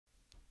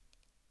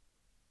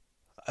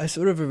I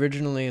sort of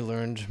originally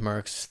learned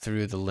Marx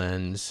through the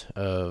lens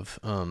of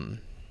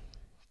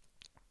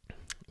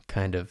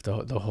kind of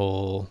the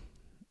whole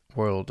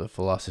world of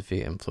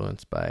philosophy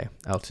influenced by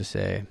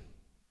Althusser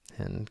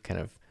and kind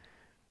of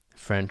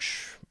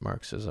French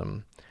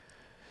Marxism.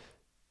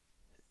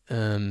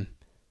 And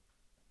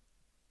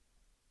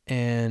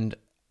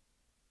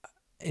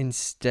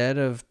instead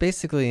of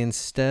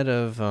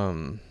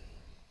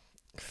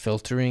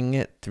filtering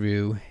it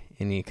through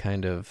any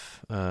kind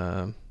of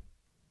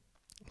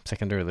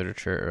secondary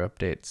literature or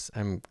updates,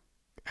 I'm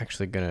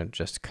actually gonna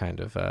just kind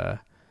of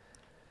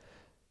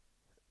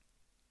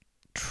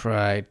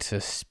try to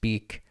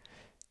speak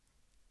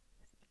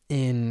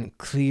in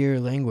clear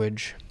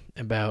language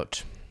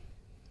about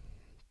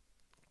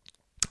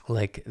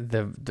like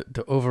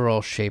the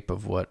overall shape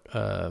of what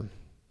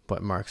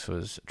Marx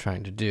was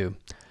trying to do,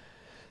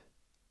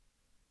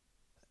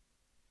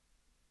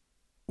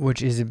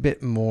 which is a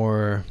bit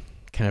more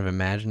kind of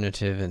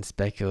imaginative and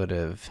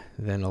speculative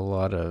than a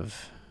lot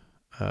of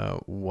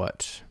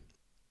what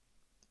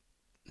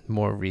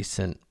more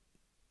recent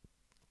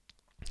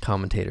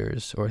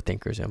commentators or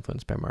thinkers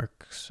influenced by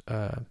Marx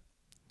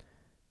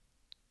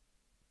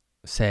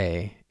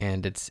say,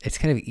 and it's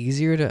kind of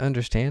easier to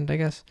understand, I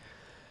guess.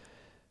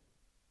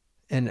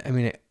 And I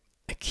mean,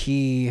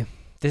 this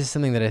is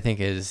something that I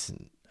think is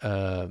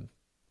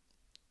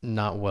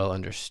not well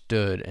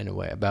understood in a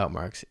way about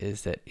Marx,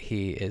 is that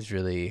he is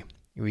really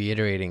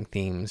reiterating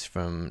themes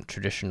from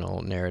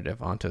traditional narrative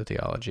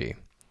ontotheology.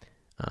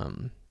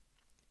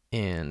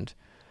 And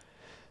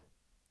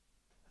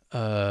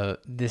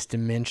this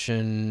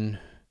dimension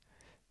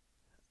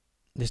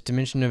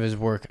of his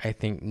work, I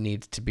think,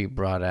 needs to be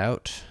brought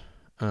out.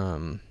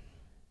 And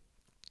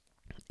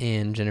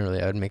generally,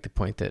 I would make the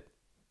point that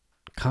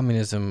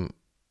communism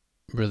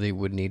really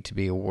would need to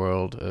be a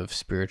world of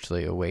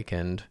spiritually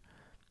awakened,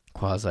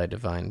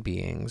 quasi-divine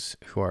beings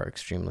who are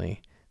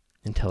extremely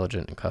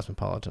intelligent and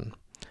cosmopolitan.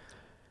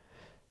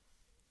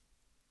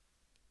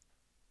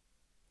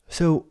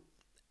 So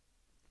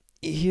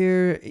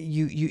here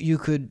you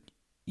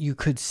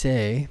could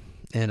say,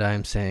 and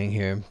I'm saying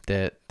here,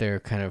 that there are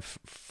kind of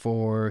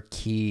four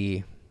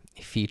key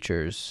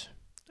features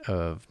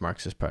of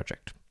Marx's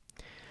project.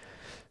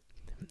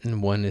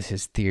 And one is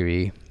his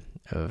theory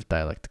of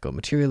dialectical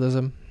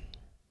materialism,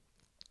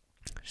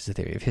 which is a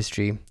theory of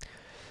history.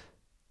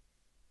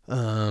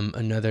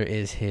 Another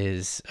is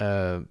his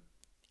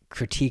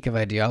critique of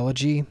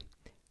ideology,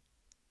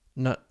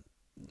 not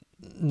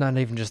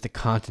even just the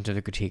content of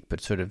the critique,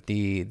 but sort of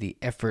the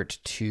effort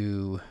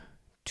to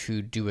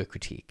do a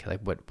critique.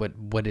 Like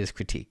what is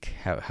critique?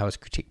 How is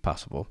critique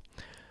possible?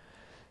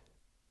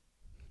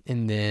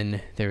 And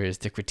then there is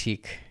the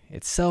critique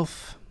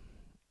itself,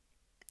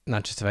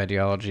 not just of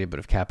ideology, but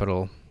of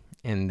capital.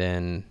 And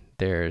then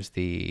there's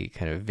the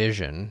kind of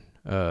vision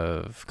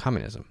of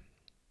communism.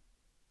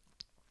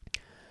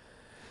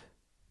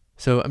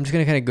 So I'm just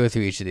going to kind of go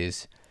through each of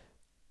these.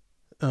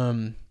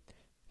 The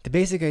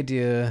basic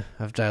idea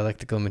of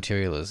dialectical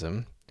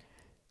materialism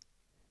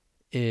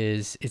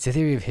is it's a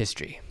theory of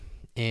history.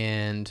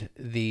 And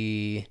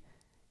the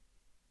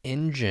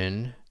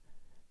engine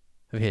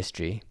of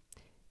history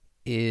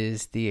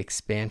is the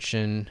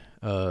expansion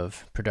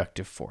of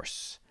productive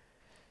force.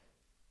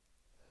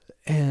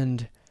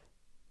 And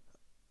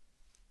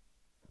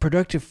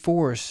productive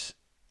force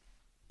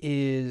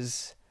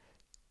is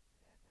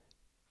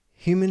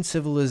human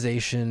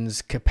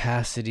civilization's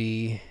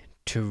capacity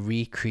to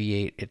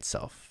recreate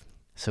itself.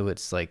 So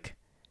it's like,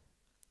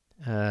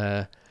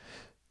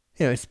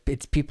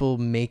 it's people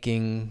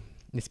remaking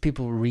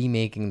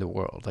the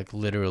world, like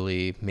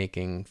literally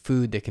making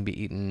food that can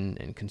be eaten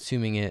and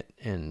consuming it,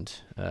 and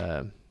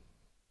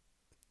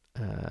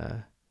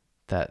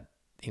that,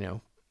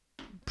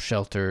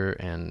 shelter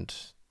and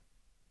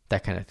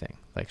that kind of thing.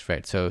 Like,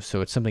 right. So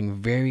it's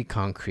something very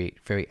concrete,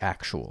 very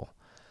actual.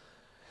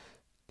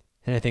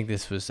 And I think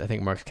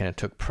Marx kind of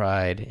took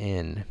pride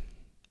in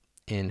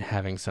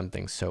having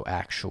something so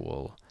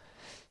actual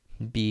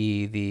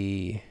be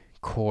the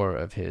core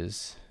of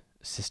his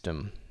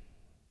system.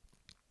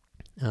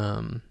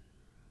 As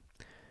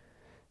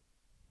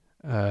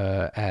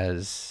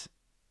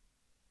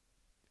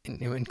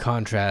in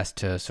contrast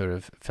to sort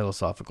of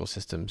philosophical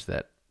systems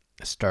that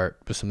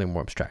start with something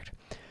more abstract.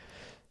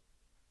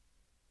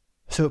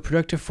 So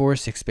productive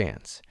force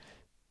expands.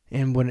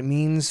 And what it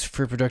means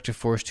for productive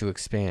force to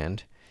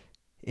expand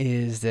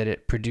is that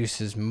it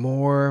produces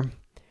more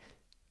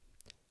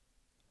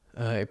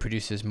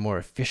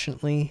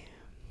efficiently,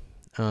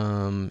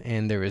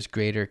 and there is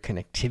greater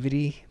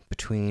connectivity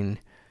between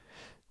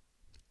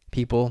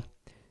people,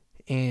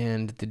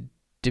 and the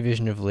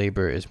division of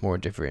labor is more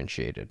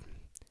differentiated.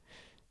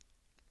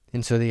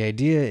 And so the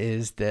idea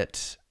is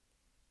that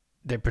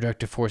the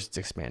productive force is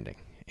expanding,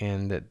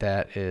 and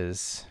that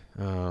is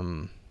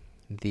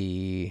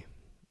the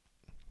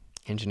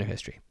engine of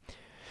history.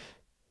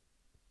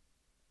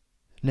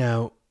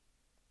 Now,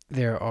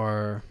 there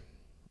are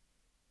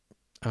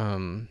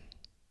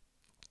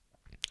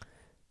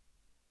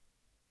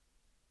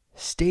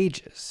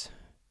stages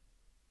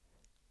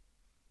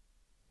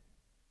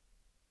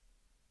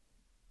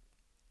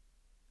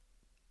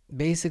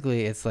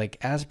basically it's like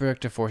as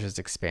productive force is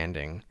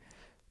expanding,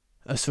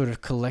 a sort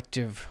of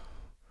collective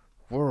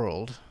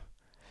world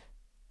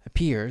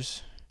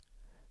appears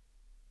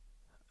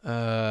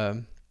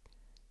that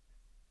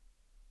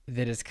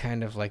is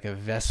kind of like a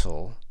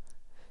vessel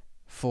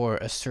for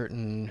a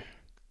certain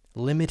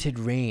limited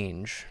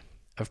range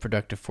of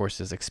productive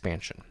forces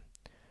expansion.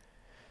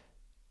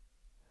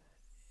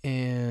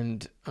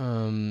 And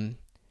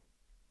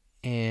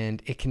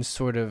it can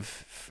sort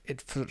of,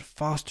 it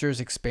fosters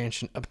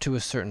expansion up to a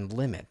certain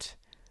limit,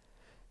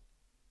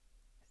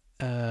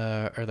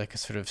 or like a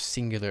sort of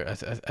singular,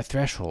 a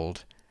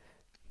threshold.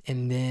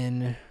 And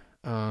then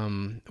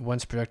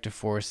once productive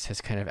force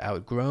has kind of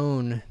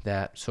outgrown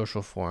that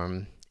social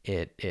form,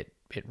 it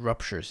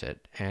ruptures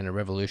it, and a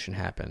revolution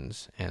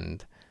happens,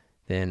 and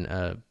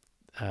then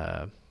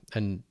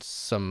and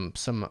some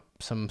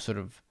sort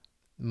of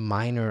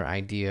minor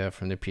idea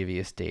from the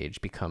previous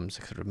stage becomes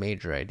a sort of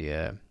major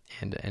idea,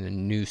 and a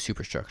new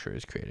superstructure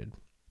is created.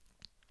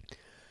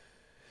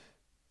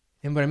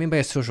 And what I mean by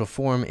a social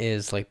form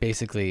is like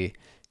basically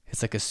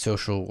it's like a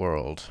social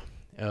world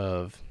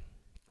of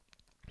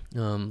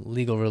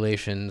legal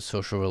relations,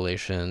 social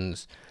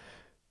relations,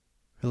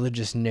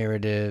 religious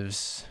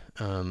narratives,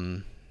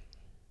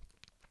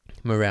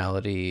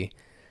 morality,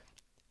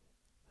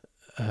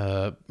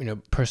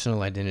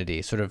 personal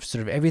identity, sort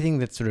of everything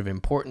that's sort of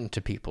important to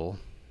people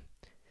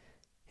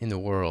in the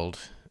world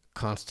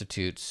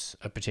constitutes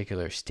a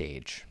particular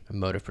stage, a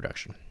mode of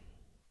production.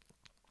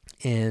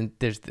 And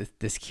there's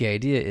this key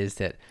idea is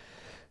that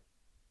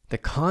the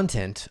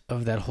content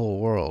of that whole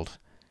world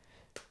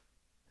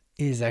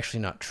is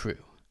actually not true.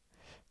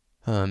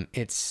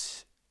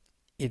 Its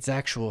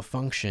actual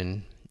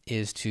function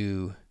is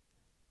to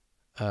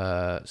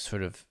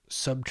sort of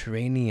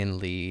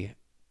subterraneanly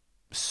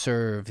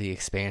serve the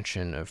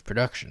expansion of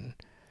production.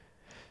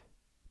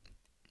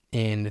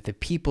 And the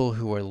people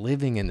who are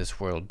living in this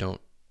world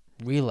don't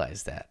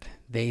realize that.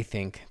 They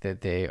think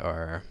that they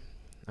are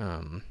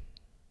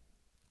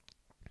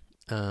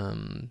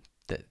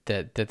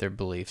that their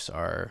beliefs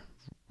are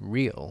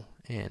real,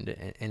 and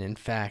in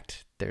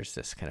fact there's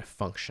this kind of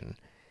function,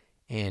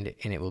 and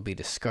it will be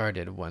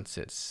discarded once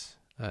it's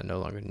no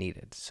longer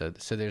needed. So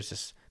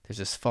there's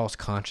this false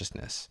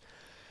consciousness.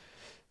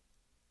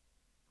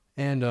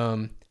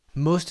 And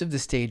most of the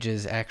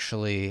stages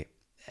actually,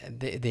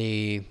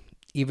 they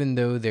even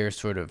though they're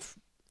sort of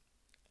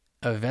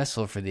a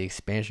vessel for the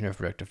expansion of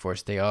productive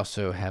force, they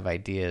also have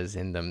ideas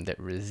in them that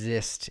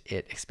resist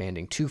it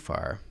expanding too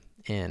far.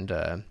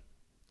 And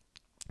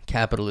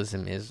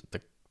capitalism is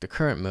the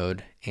current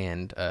mode,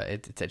 and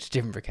it's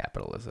different for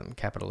capitalism.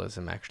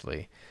 Capitalism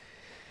actually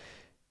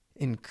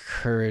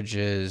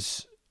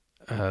encourages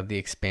the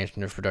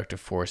expansion of productive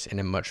force in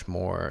a much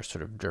more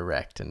sort of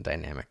direct and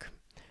dynamic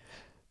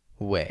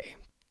way.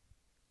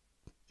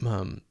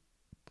 But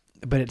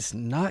it's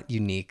not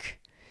unique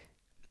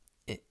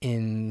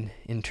in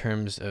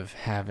terms of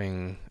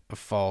having a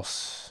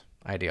false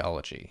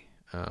ideology.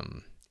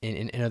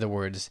 In other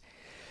words,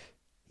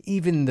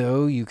 even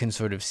though you can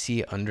sort of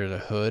see under the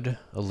hood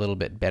a little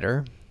bit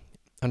better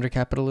under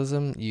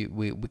capitalism,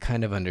 we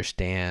kind of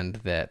understand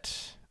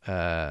that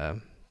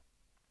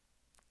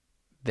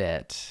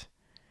that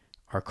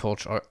our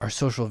culture, our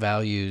social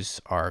values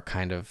are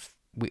kind of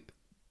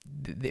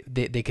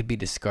they could be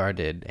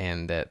discarded,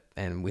 and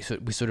we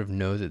sort of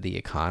know that the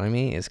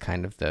economy is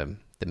kind of the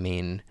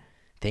main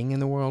thing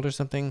in the world or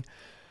something.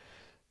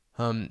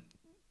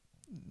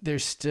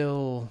 There's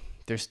still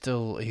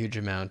a huge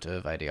amount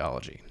of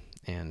ideology,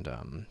 and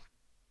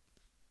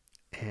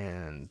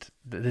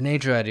the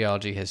nature of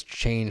ideology has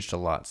changed a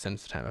lot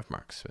since the time of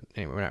Marx. But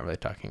anyway, we're not really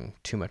talking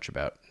too much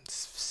about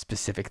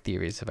specific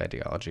theories of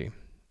ideology.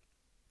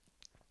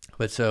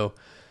 But so,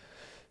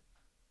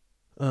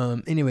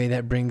 anyway,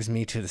 that brings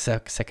me to the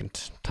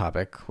second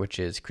topic, which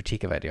is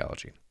critique of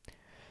ideology.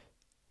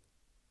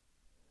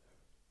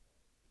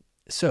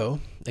 So,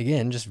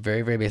 again, just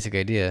very, very basic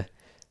idea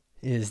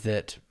is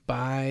that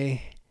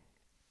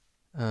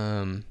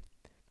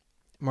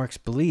Marx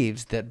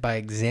believes that by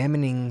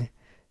examining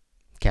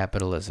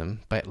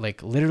capitalism,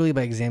 literally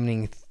by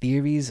examining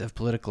theories of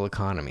political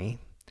economy,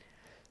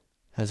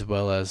 as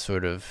well as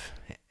sort of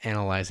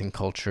analyzing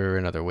culture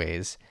in other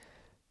ways,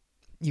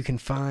 you can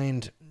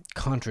find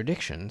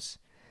contradictions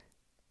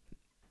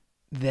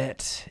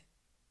that,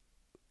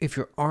 if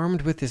you're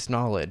armed with this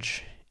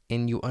knowledge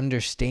and you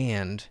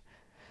understand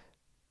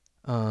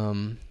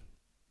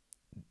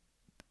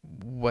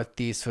what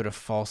these sort of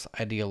false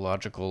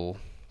ideological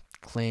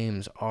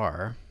claims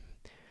are,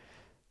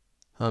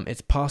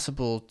 it's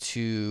possible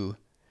to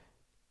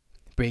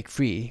break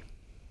free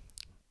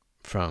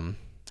from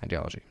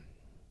ideology.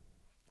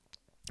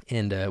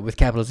 And with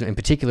capitalism in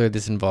particular,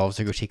 this involves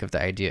a critique of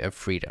the idea of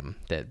freedom,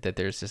 that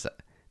there's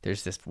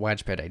this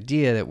widespread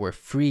idea that we're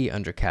free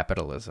under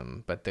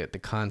capitalism, but the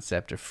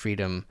concept of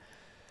freedom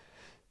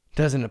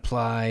doesn't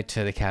apply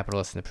to the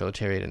capitalist and the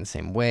proletariat in the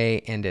same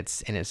way, and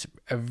it's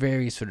a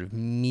very sort of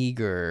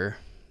meager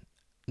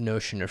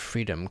notion of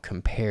freedom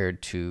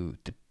compared to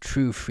the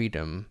true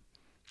freedom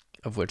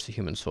of which the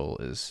human soul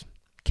is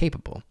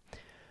capable.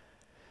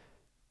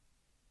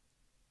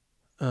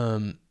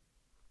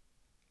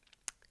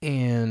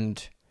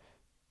 And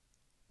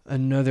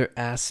another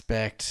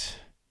aspect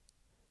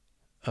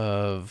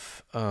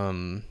of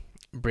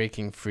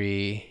breaking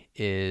free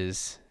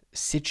is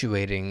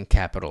situating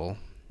capital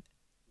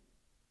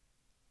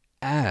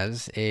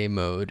as a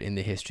mode in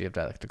the history of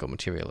dialectical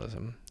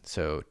materialism.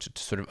 So to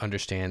sort of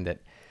understand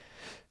that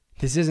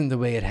this isn't the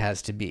way it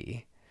has to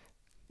be.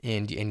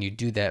 And you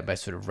do that by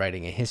sort of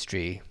writing a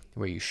history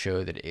where you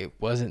show that it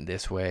wasn't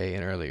this way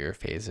in earlier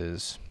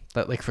phases.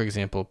 Like, for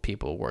example,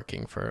 people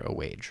working for a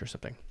wage or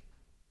something.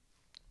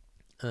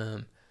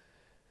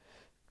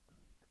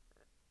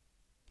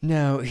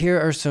 Now, here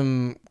are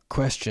some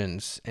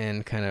questions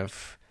and kind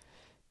of,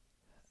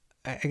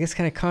 I guess,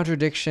 kind of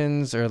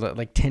contradictions or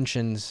like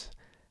tensions.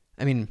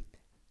 I mean,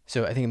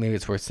 so I think maybe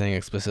it's worth saying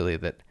explicitly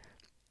that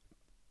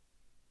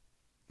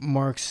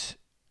Marx's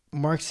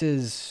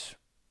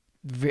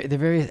the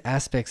various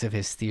aspects of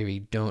his theory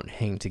don't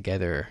hang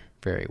together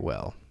very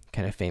well,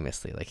 kind of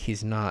famously. Like,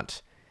 he's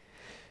not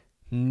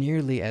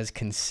nearly as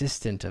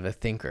consistent of a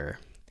thinker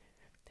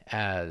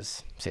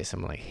as, say,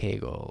 someone like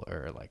Hegel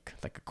or like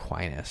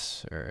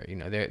Aquinas, or, you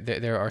know,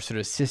 there are sort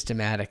of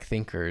systematic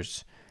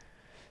thinkers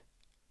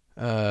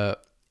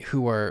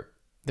who are,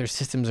 their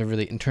systems are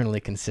really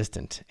internally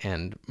consistent,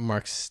 and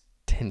Marx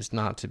tends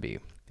not to be,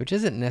 which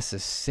isn't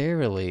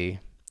necessarily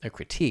a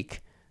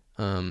critique,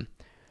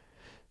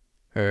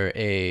 or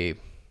a,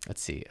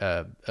 let's see,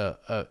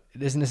 it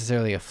isn't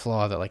necessarily a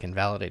flaw that like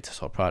invalidates this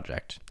whole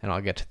project, and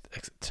I'll get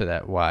to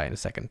that why in a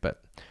second.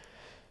 But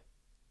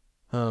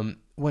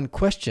one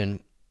question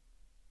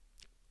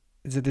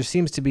is that there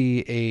seems to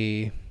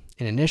be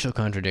an initial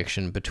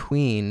contradiction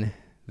between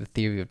the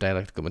theory of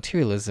dialectical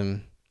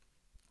materialism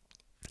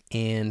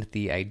and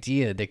the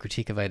idea that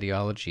critique of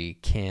ideology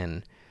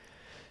can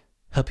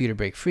help you to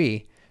break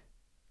free,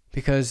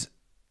 because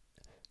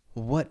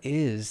what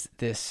is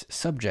this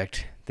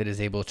subject that is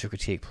able to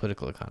critique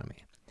political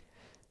economy?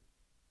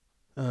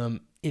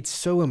 It's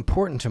so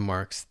important to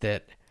Marx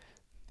that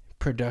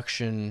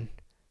production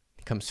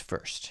comes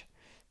first,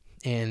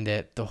 and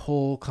that the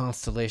whole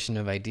constellation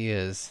of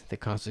ideas that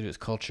constitutes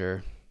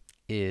culture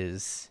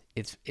it's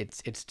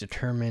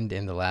determined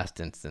in the last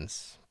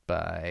instance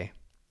by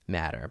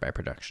matter, by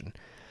production.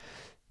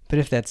 But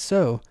if that's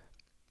so,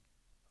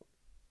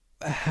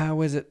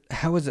 how is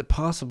it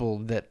possible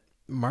that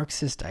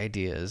Marxist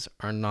ideas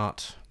are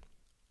not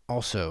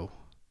also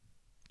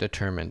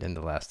determined in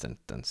the last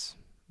instance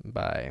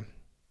by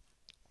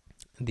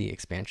the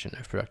expansion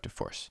of productive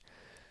force?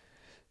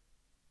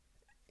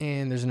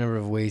 And there's a number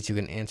of ways you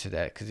can answer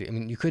that, because, I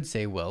mean, you could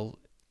say, well,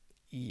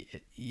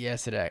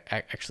 yes,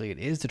 actually it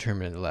is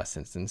determined in the last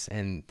instance,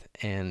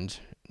 and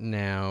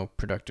now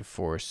productive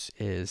force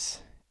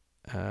is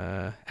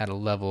at a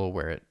level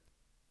where it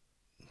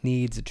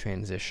needs a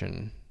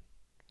transition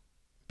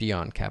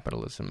beyond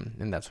capitalism,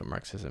 and that's what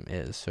Marxism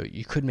is. So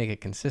you could make it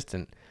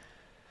consistent.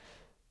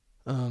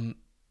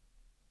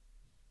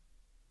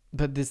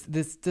 But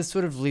this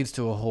sort of leads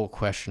to a whole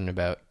question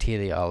about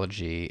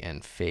teleology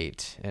and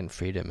fate and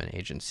freedom and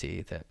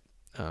agency that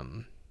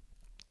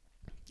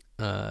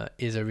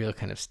is a real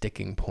kind of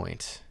sticking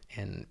point,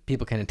 and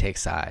people kind of take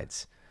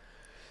sides,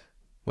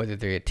 whether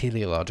they're a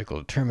teleological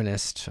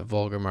determinist, a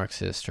vulgar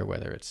Marxist, or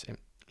whether it's...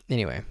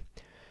 Anyway,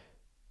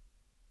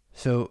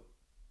 so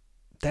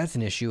that's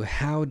an issue.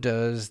 How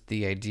does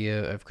the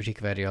idea of critique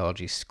of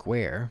ideology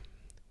square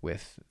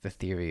with the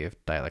theory of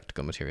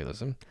dialectical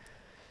materialism?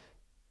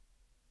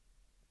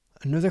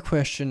 Another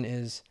question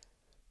is,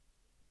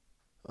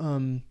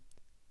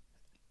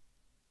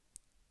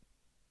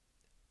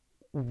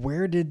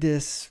 where did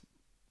this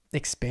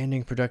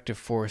expanding productive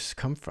force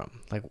come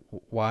from? Like,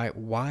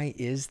 why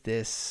is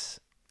this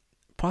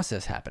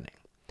process happening?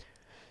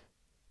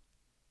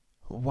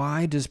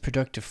 Why does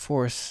productive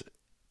force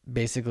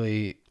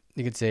basically,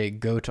 you could say,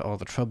 go to all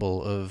the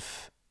trouble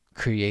of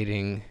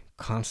creating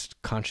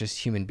conscious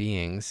human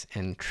beings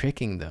and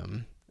tricking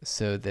them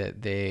so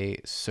that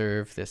they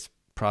serve this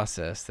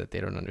process that they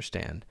don't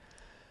understand?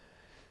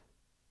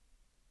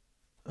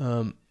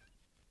 And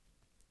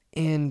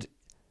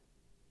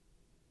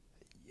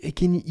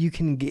you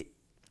can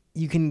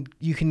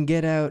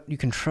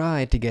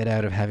try to get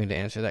out of having to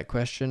answer that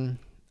question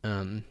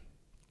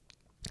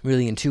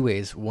really in two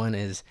ways. One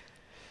is,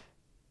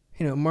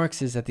 you know,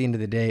 Marx is at the end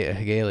of the day a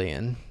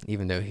Hegelian,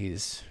 even though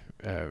he's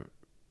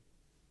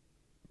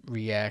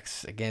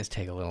reacts against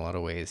Hegel in a lot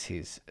of ways.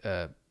 He's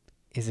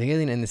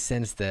Hegelian in the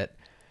sense that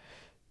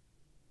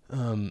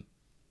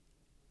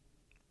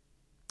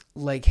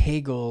like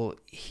Hegel,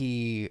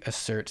 he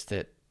asserts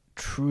that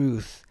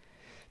truth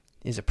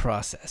is a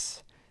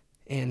process.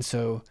 And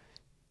so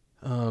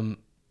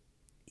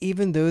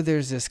even though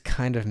there's this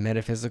kind of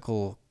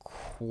metaphysical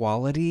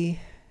quality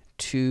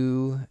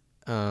to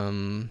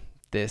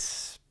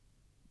this,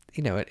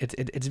 you know,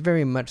 it's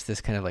very much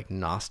this kind of like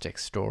Gnostic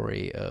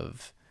story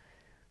of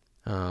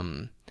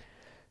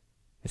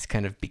this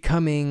kind of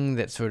becoming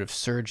that sort of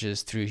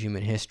surges through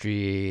human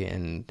history,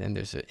 and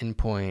there's an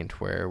endpoint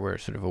where we're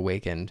sort of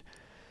awakened.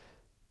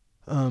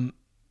 Um,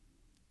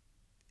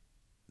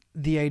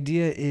 the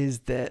idea is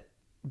that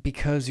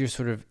because you're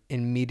sort of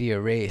in media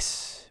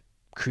res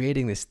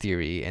creating this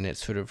theory and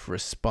it's sort of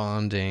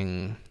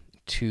responding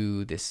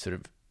to this sort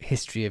of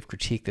history of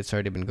critique that's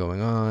already been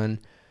going on,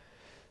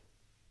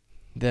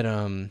 that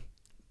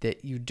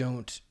you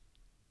don't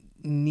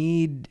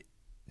need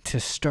to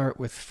start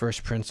with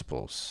first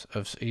principles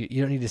of,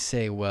 you don't need to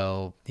say,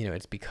 well,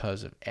 it's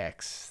because of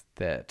X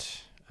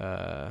that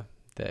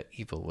that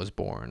evil was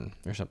born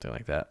or something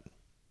like that.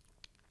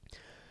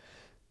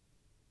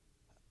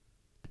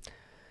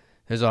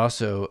 There's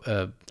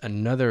also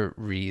another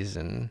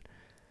reason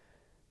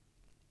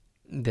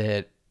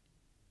that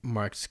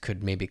Marx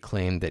could maybe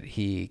claim that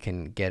he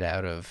can get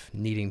out of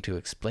needing to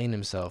explain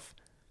himself,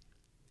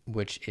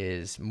 which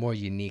is more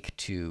unique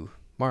to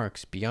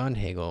Marx beyond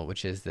Hegel,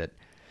 which is that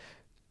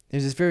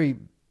there's this very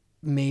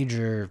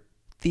major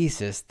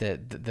thesis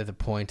that the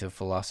point of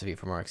philosophy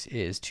for Marx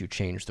is to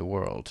change the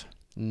world,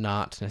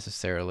 not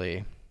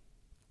necessarily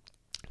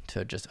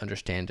to just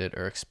understand it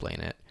or explain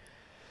it.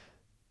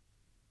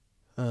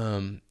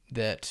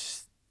 That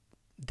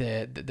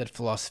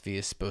philosophy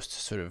is supposed to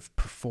sort of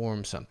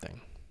perform something,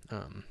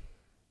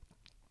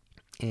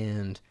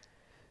 and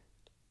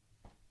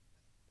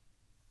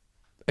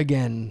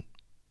again,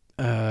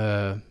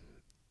 that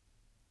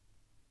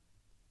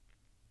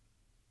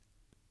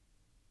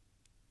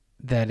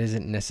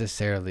isn't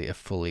necessarily a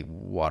fully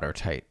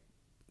watertight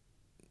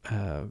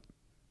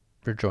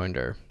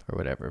rejoinder or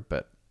whatever,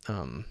 but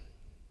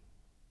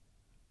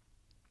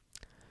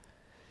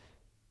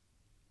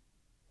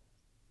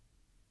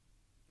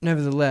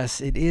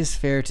nevertheless, it is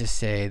fair to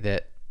say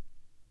that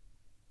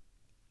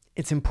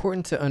it's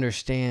important to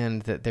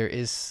understand that there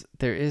is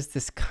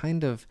this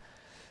kind of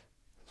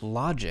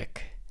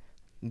logic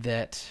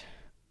that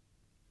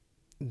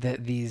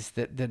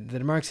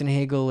Marx and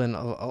Hegel and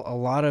a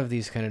lot of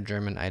these kind of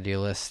German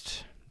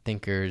idealist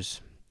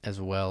thinkers,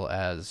 as well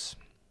as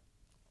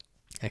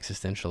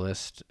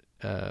existentialist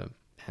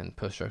and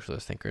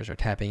post-structuralist thinkers, are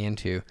tapping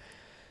into,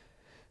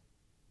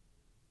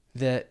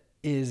 that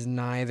is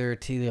neither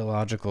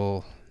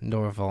teleological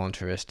nor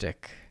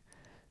voluntaristic.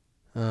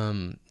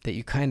 That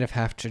you kind of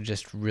have to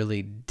just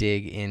really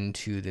dig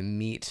into the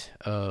meat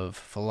of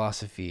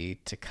philosophy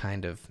to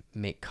kind of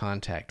make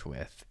contact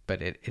with.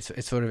 But it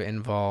sort of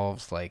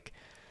involves like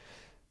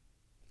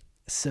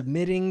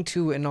submitting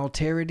to an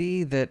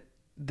alterity that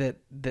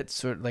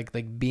sort of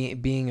like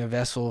being a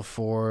vessel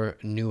for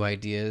new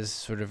ideas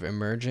sort of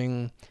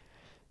emerging,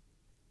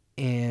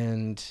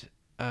 and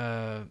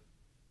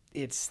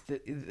it's the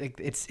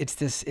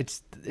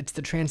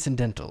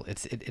transcendental.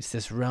 It's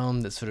this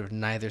realm that's sort of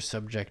neither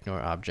subject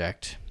nor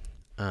object.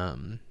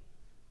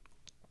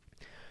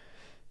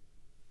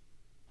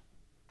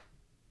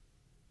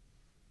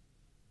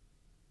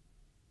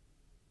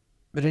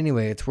 But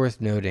anyway, it's worth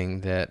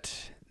noting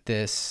that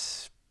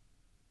this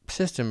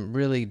system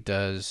really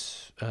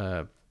does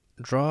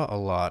draw a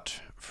lot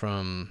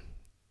from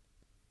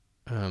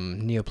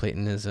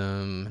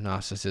Neoplatonism,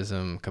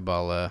 Gnosticism,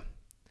 Kabbalah,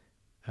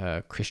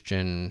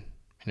 Christian,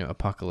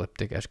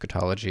 apocalyptic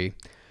eschatology.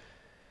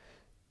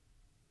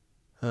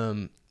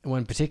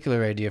 One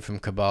particular idea from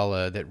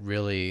Kabbalah that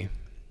really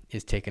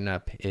is taken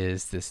up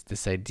is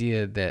this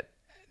idea that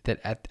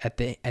at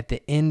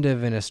the end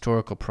of an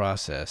historical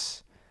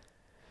process,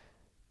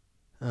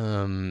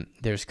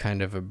 there's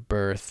kind of a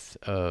birth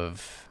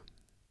of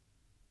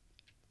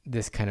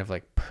this kind of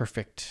like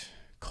perfect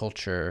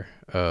culture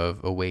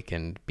of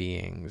awakened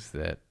beings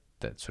that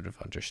sort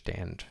of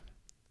understand,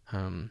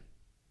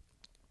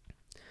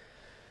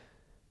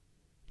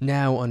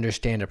 now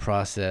understand a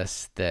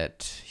process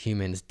that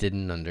humans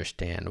didn't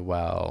understand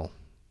while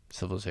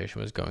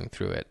civilization was going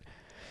through it.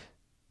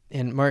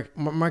 And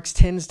Marx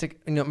tends to,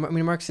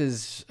 Marx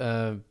is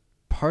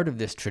part of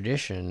this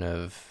tradition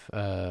of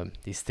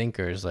these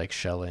thinkers like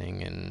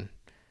Schelling and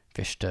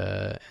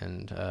Fichte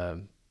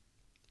and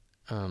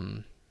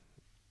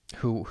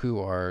who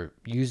are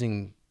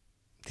using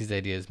these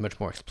ideas much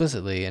more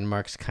explicitly, and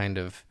Marx kind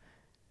of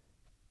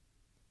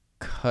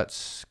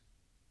cuts.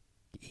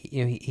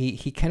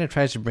 He kind of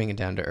tries to bring it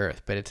down to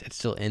earth, but it's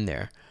still in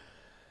there.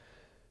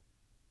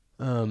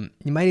 You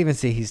might even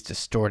say he's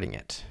distorting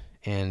it,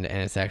 and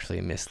it's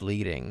actually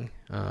misleading.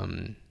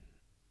 And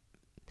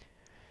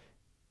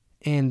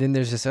then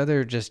there's this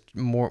other, just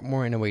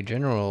more in a way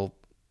general,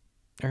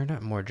 or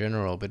not more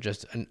general, but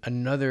just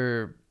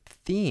another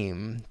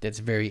theme that's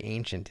very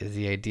ancient, is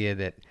the idea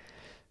that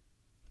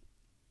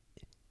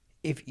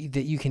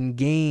that you can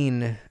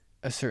gain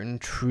a certain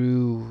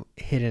true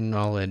hidden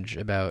knowledge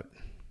about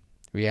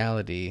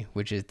reality,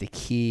 which is the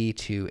key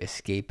to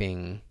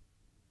escaping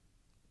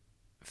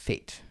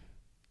fate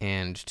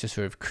and to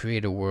sort of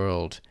create a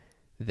world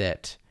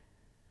that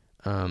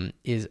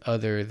is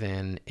other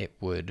than it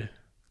would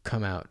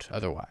come out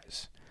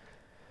otherwise.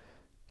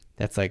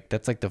 That's like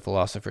the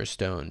philosopher's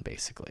stone,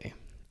 basically.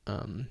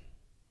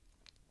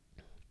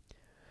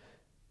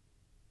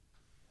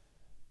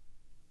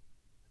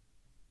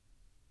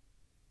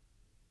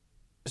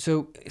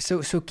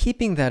 So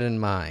keeping that in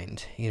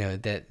mind,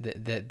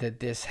 that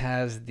this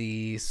has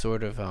the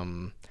sort of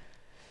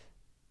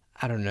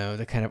I don't know,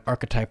 the kind of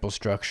archetypal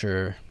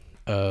structure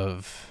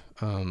of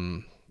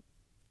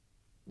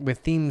with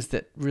themes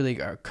that really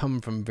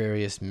come from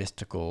various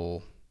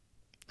mystical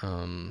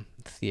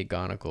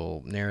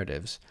theogonical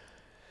narratives.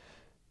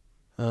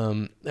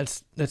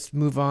 Let's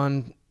move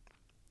on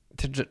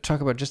to talk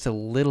about just a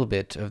little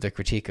bit of the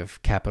critique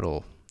of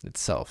capital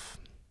itself,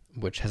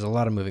 which has a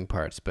lot of moving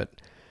parts, but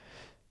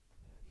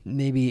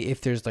maybe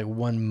if there's like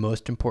one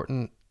most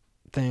important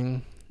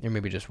thing, or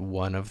maybe just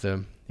one of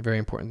the very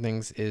important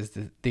things, is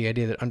the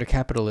idea that under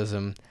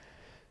capitalism,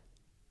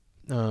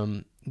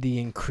 the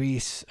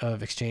increase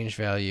of exchange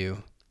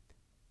value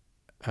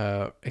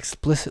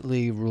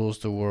explicitly rules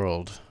the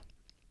world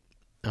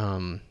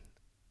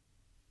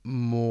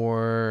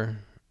more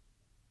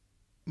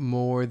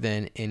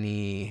than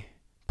any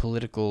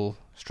political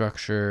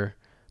structure,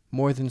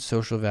 more than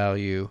social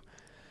value,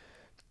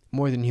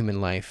 more than human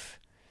life.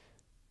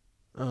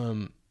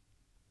 And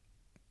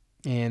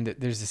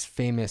there's this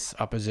famous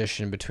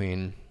opposition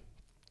between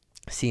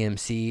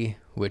CMC,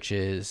 which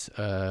is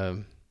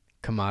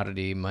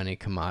commodity, money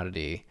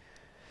commodity,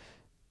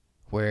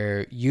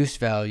 where use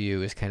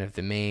value is kind of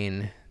the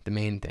main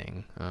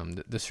thing,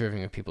 the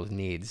serving of people's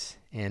needs,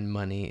 and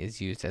money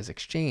is used as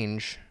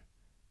exchange,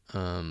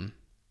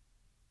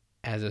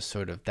 as a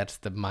sort of, that's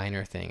the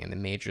minor thing, and the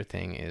major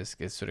thing is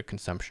sort of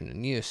consumption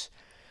and use.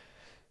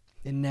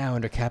 And now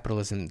under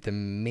capitalism, the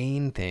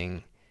main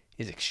thing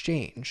is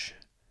exchange,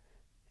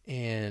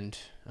 and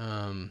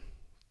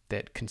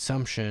that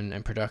consumption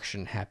and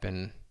production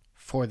happen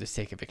for the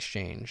sake of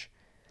exchange.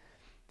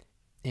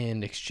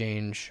 And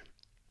exchange,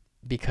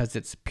 because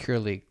it's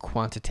purely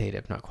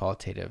quantitative, not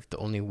qualitative, the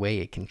only way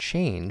it can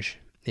change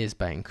is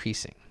by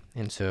increasing.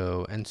 And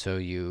so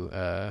you,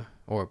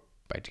 or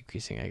by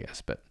decreasing, I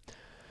guess. But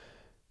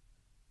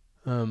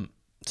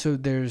so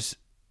there's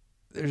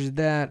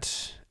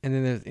that, and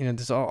then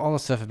there's all the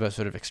stuff about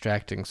sort of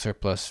extracting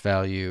surplus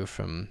value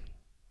from.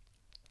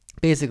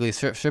 Basically,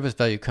 surplus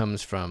value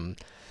comes from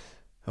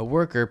a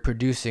worker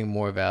producing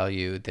more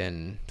value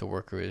than the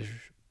worker is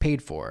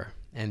paid for,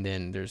 and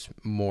then there's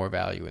more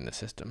value in the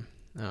system.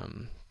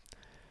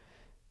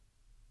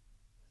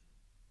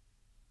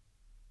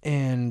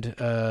 And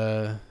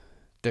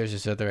there's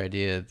this other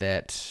idea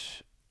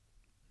that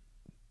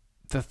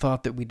the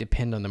thought that we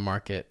depend on the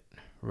market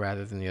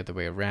rather than the other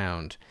way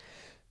around,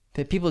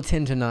 that people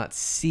tend to not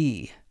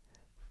see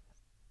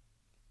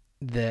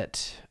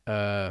that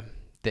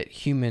that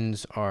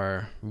humans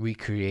are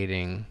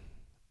recreating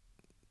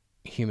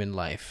human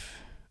life,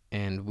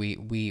 and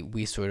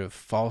we sort of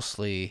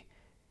falsely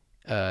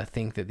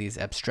think that these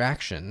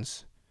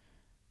abstractions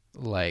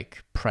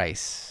like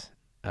price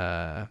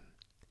and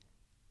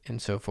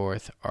so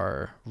forth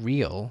are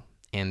real,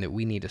 and that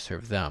we need to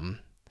serve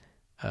them,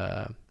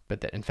 but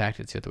that in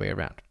fact it's the other way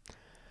around.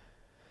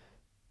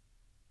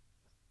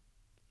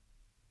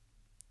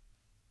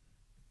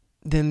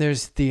 Then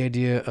there's the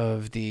idea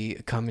of the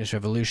communist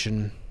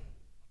revolution,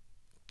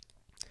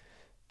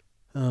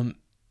 and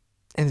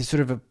there's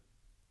sort of a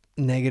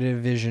negative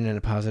vision and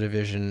a positive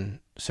vision.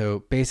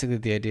 So basically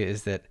the idea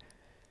is that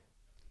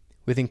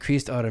with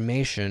increased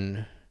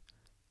automation,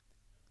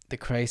 the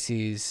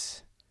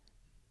crises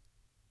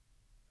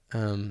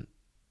that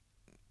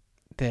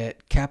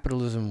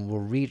capitalism will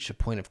reach a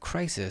point of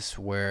crisis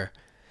where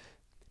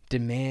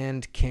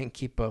demand can't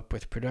keep up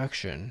with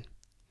production,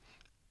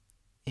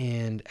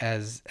 and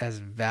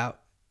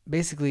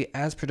basically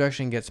as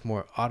production gets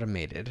more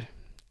automated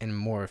and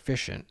more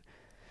efficient,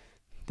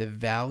 the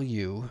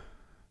value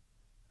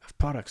of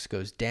products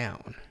goes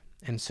down,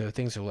 and so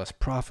things are less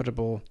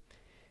profitable,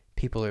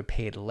 people are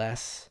paid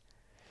less,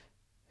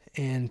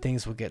 and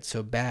things will get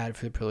so bad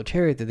for the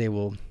proletariat that they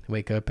will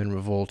wake up and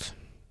revolt,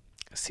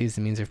 seize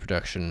the means of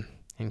production,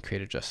 and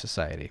create a just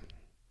society.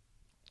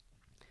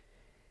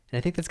 And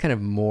I think that's kind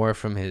of more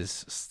from his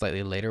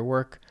slightly later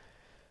work.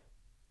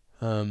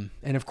 And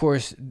of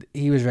course,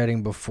 he was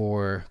writing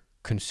before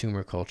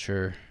consumer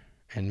culture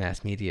and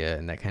mass media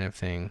and that kind of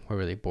thing were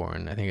really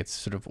born. I think it's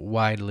sort of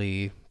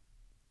widely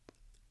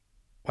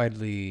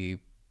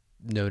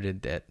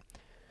noted that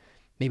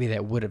maybe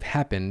that would have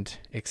happened,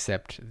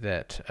 except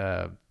that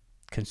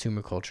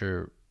consumer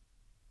culture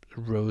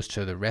rose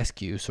to the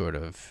rescue, sort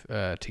of,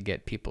 to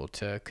get people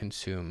to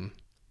consume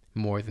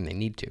more than they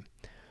need to.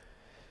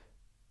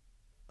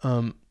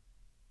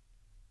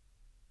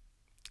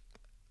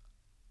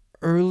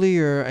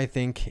 Earlier, I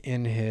think,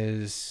 in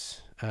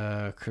his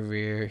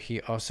career,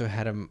 he also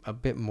had a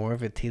bit more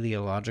of a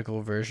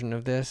teleological version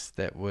of this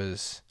that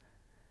was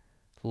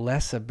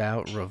less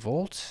about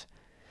revolt,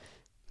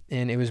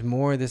 and it was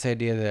more this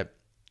idea that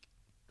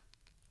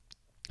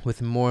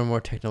with more and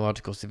more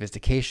technological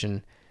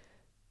sophistication,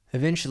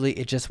 eventually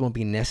it just won't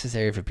be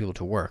necessary for people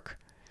to work,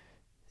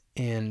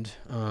 and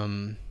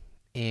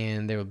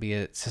there will be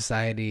a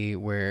society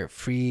where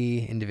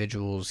free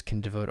individuals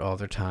can devote all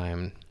their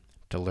time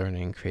to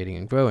learning, creating,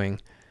 and growing,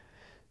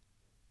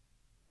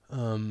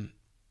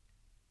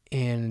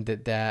 and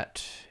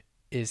that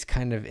is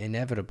kind of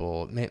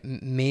inevitable.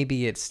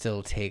 Maybe it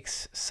still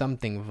takes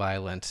something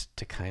violent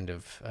to kind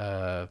of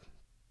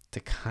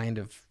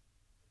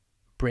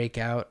break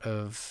out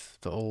of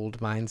the old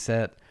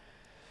mindset,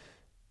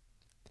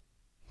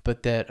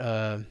 but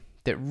that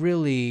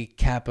really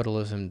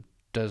capitalism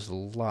does a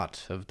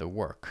lot of the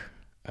work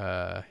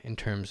in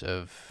terms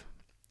of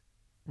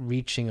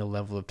reaching a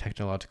level of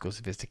technological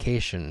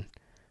sophistication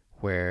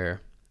where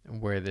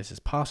this is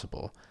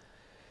possible.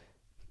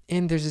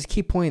 And there's this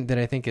key point that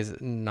I think is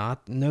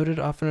not noted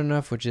often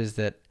enough, which is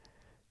that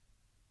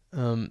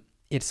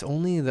it's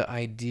only the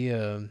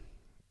idea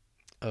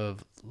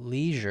of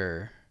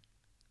leisure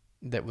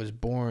that was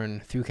born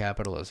through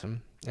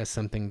capitalism as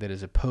something that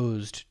is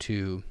opposed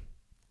to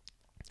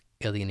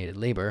alienated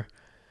labor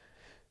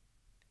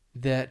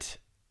that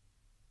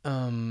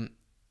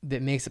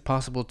makes it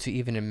possible to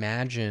even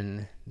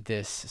imagine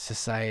this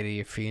society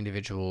of free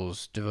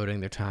individuals devoting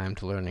their time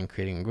to learning,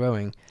 creating, and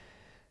growing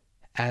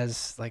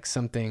as like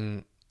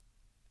something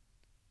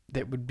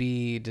that would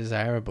be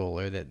desirable,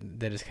 or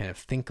that is kind of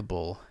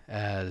thinkable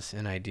as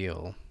an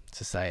ideal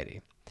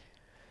society.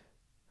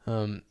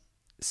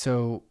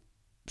 So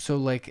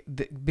like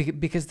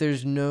because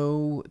there's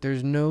no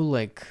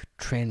like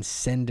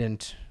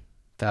transcendent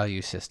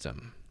value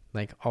system.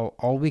 Like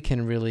all we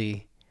can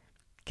really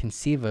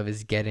conceive of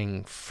is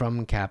getting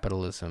from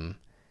capitalism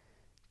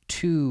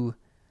to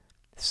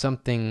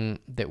something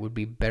that would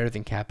be better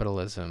than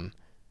capitalism,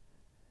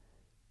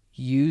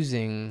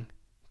 using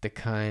the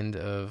kind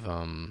of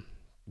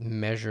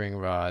measuring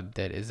rod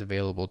that is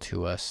available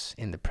to us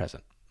in the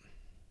present.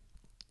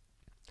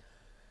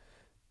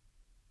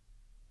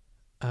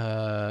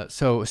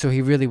 So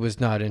he really was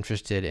not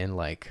interested in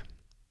like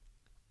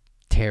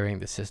tearing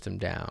the system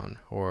down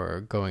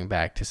or going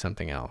back to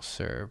something else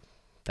or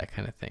that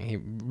kind of thing. He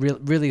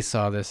really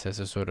saw this as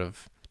a sort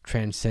of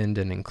transcend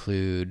and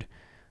include,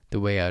 the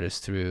way out is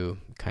through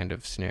kind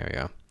of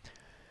scenario.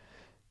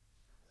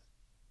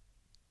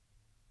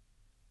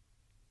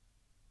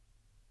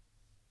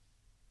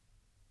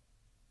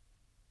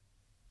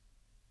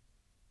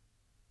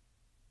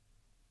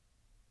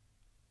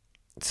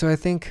 So I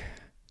think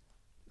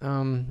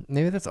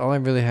maybe that's all I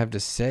really have to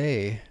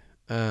say.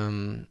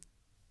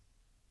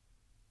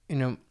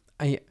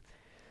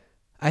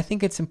 I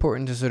think it's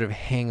important to sort of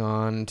hang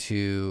on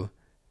to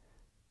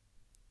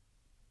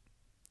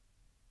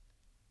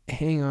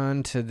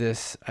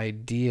this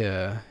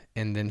idea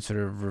and then sort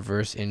of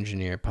reverse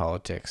engineer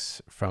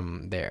politics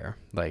from there.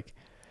 Like,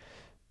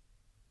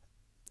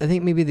 I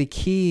think maybe the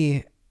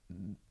key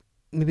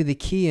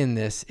in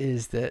this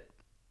is that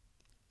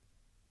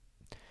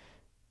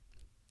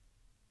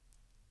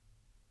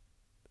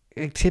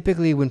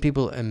typically when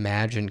people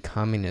imagine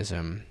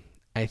communism,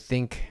 I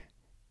think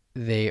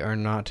they are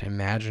not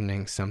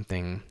imagining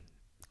something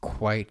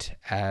quite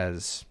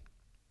as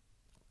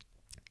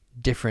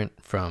different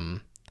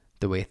from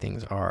the way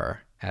things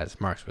are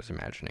as Marx was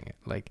imagining it.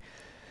 Like,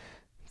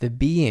 the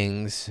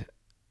beings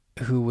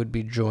who would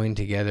be joined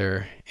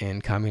together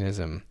in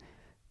communism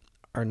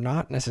are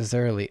not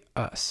necessarily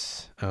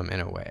us,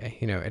 in a way.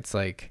 It's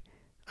like,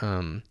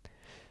 and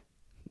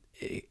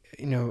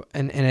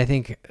I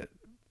think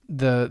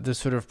the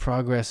sort of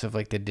progress of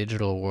like the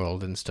digital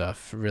world and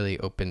stuff really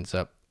opens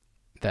up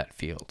that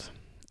field,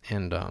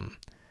 and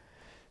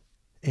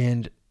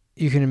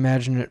you can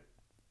imagine it.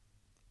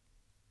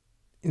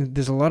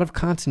 There's a lot of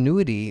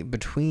continuity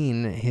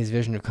between his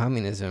vision of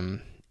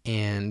communism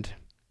and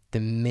the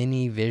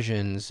many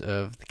visions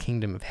of the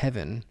kingdom of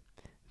heaven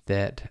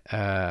that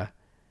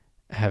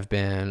have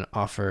been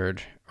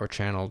offered or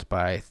channeled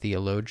by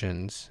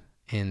theologians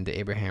in the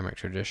Abrahamic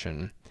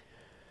tradition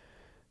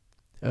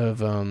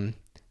of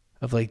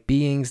like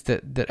beings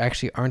that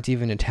actually aren't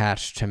even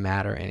attached to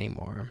matter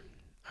anymore.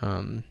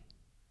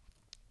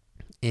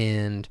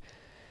 And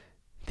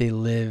they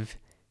live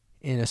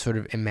in a sort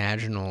of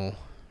imaginal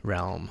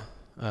realm,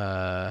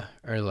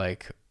 or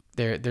like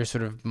their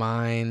sort of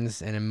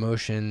minds and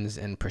emotions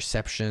and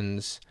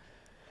perceptions,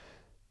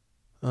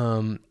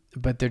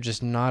 but they're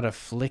just not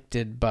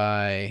afflicted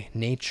by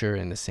nature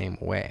in the same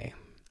way.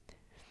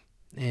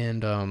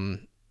 And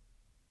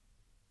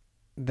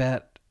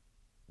that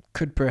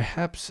could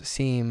perhaps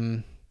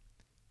seem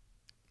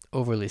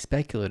overly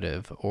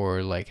speculative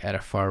or like at a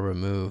far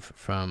remove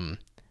from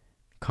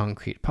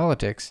concrete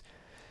politics,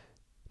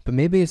 but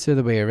maybe it's the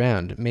other way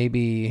around.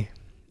 Maybe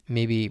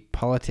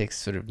politics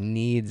sort of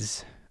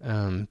needs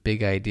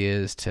big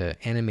ideas to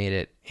animate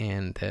it,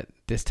 and that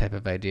this type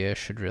of idea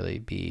should really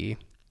be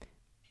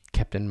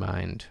kept in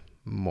mind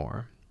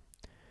more.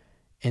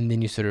 And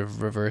then you sort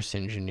of reverse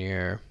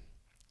engineer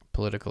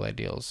political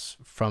ideals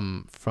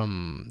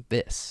from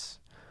this.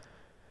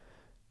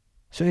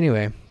 So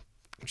anyway,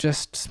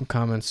 just some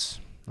comments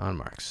on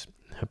Marx.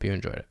 Hope you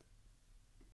enjoyed it.